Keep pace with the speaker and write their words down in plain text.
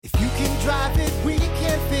drive it, we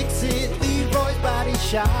can fix it. Leroy's Body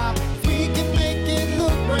Shop. We can make it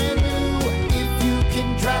look brand new. If you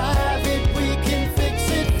can drive it, we can fix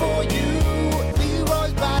it for you.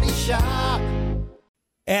 Leroy's Body Shop.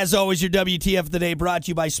 As always, your WTF of the day brought to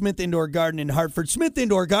you by Smith Indoor Garden in Hartford. Smith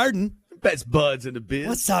Indoor Garden. Best buds in the biz.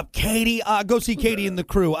 What's up, Katie? Go see Katie and the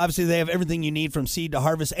crew. Obviously, they have everything you need from seed to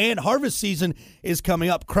harvest. And harvest season is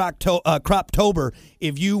coming up, Croptober.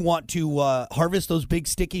 If you want to harvest those big,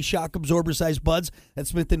 sticky, shock absorber-sized buds that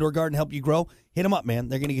Smith Indoor Garden help you grow, hit them up, man.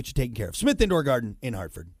 They're going to get you taken care of. Smith Indoor Garden in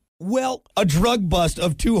Hartford. Well, a drug bust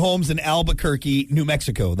of 2 homes in Albuquerque, New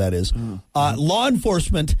Mexico, that is. Law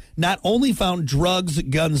enforcement not only found drugs,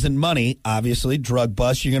 guns, and money, obviously, drug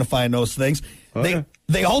bust, you're going to find those things.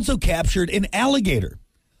 They also captured an alligator.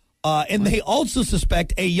 And they also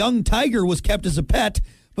suspect a young tiger was kept as a pet,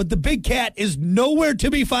 but the big cat is nowhere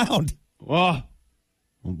to be found. Oh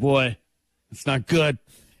boy, it's not good.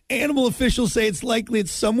 Animal officials say it's likely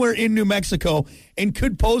it's somewhere in New Mexico and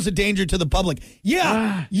could pose a danger to the public.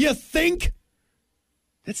 Yeah, you think?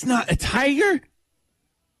 That's not a tiger?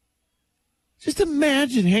 Just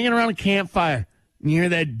imagine hanging around a campfire and you hear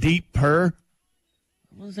that deep purr.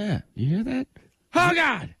 What was that? You hear that? Oh,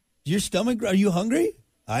 God! Your stomach, are you hungry?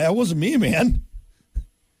 That wasn't me, man.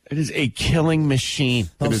 It is a killing machine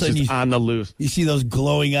that is just on the loose. You see those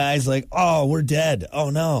glowing eyes like, oh, we're dead. Oh,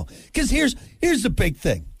 no. Because here's the big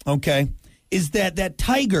thing, okay, is that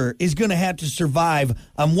tiger is going to have to survive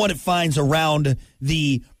on what it finds around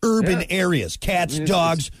the urban areas. Cats,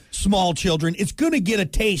 dogs, small children. It's going to get a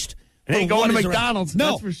taste. It ain't going to McDonald's,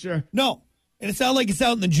 no, that's for sure. No. And it's not like it's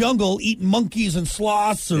out in the jungle eating monkeys and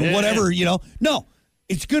sloths or whatever, you know. No.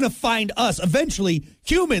 It's going to find us. Eventually,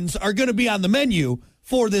 humans are going to be on the menu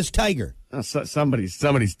for this tiger. Oh, somebody's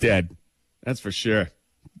dead. That's for sure.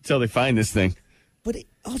 Until they find this thing. But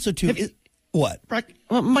also, too, what?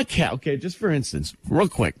 My cat, okay, just for instance, real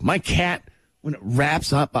quick. My cat, when it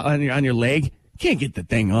wraps up on your leg, can't get the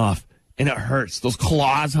thing off. And it hurts. Those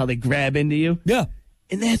claws, how they grab into you. Yeah.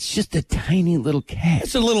 And that's just a tiny little cat.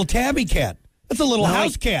 It's a little tabby cat. That's a little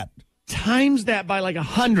house cat. Times that by like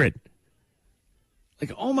 100.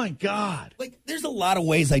 Like, oh, my God. Like, there's a lot of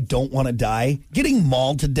ways I don't want to die. Getting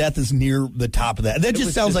mauled to death is near the top of that. That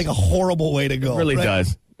just sounds like a horrible way to go. It really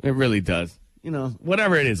does. It really does. You know,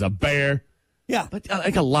 whatever it is, a bear. Yeah. But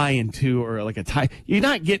like a lion, too, or like a tiger. You're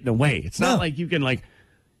not getting away. It's not like you can, you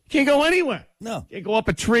can't go anywhere. No. You can't go up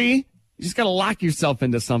a tree. You just got to lock yourself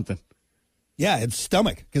into something. Yeah, it's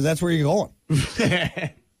stomach, because that's where you're going.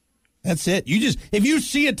 That's it. If you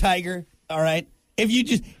see a tiger, all right, if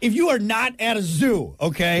you are not at a zoo,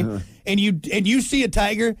 okay, and you see a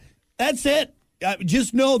tiger, that's it.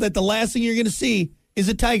 Just know that the last thing you're going to see is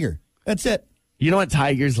a tiger. That's it. You know what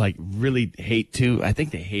tigers really hate too? I think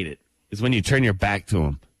they hate it. Is when you turn your back to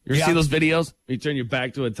them. You ever see those videos? You turn your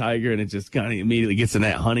back to a tiger and it just kind of immediately gets in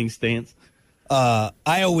that hunting stance. I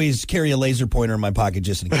always carry a laser pointer in my pocket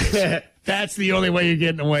just in case. That's the only way you're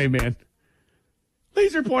getting away, man.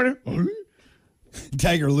 Laser pointer.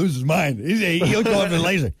 Tiger loses mind. He'll go after the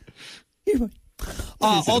laser.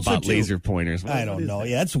 Also, about laser pointers. I don't know.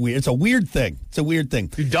 Yeah, it's weird. It's a weird thing.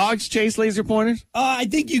 Do dogs chase laser pointers? I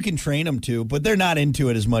think you can train them to, but they're not into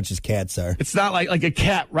it as much as cats are. It's not like a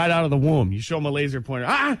cat right out of the womb. You show them a laser pointer.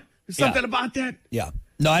 There's something about that. Yeah.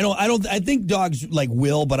 No, I don't. I think dogs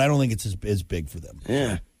will, but I don't think it's as big for them.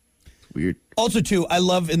 Yeah. Weird. Also, too, I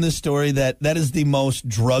love in this story that is the most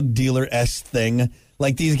drug dealer-esque thing.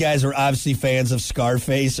 Like, these guys are obviously fans of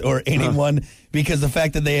Scarface or anyone because the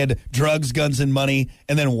fact that they had drugs, guns, and money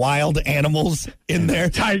and then wild animals in there.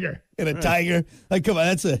 Tiger. And a tiger. Like, come on,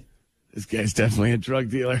 This guy's definitely a drug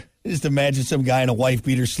dealer. Just imagine some guy in a wife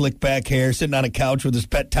beater, slick back hair, sitting on a couch with his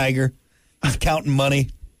pet tiger. He's counting money.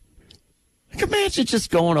 Like, imagine just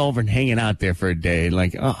going over and hanging out there for a day.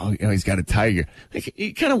 Like, he's got a tiger. Like,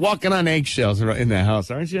 you're kind of walking on eggshells in that house,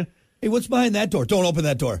 aren't you? Hey, what's behind that door? Don't open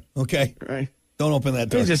that door, okay? Right. Don't open that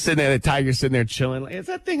door. He's just sitting there, the tiger's sitting there chilling. Like, is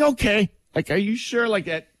that thing okay? Like, are you sure? Like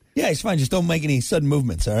that? Yeah, he's fine. Just don't make any sudden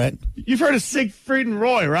movements, all right? You've heard of Siegfried and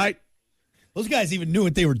Roy, right? Those guys even knew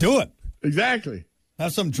what they were doing. Exactly.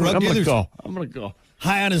 Have some drug dealers. I'm going to go.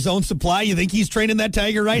 High on his own supply. You think he's training that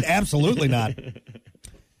tiger right? Absolutely not.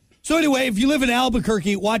 So anyway, if you live in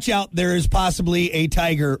Albuquerque, watch out. There is possibly a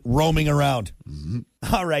tiger roaming around.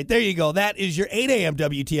 Mm-hmm. All right, there you go. That is your 8 a.m.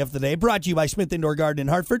 WTF of the day, brought to you by Smith Indoor Garden in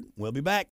Hartford. We'll be back.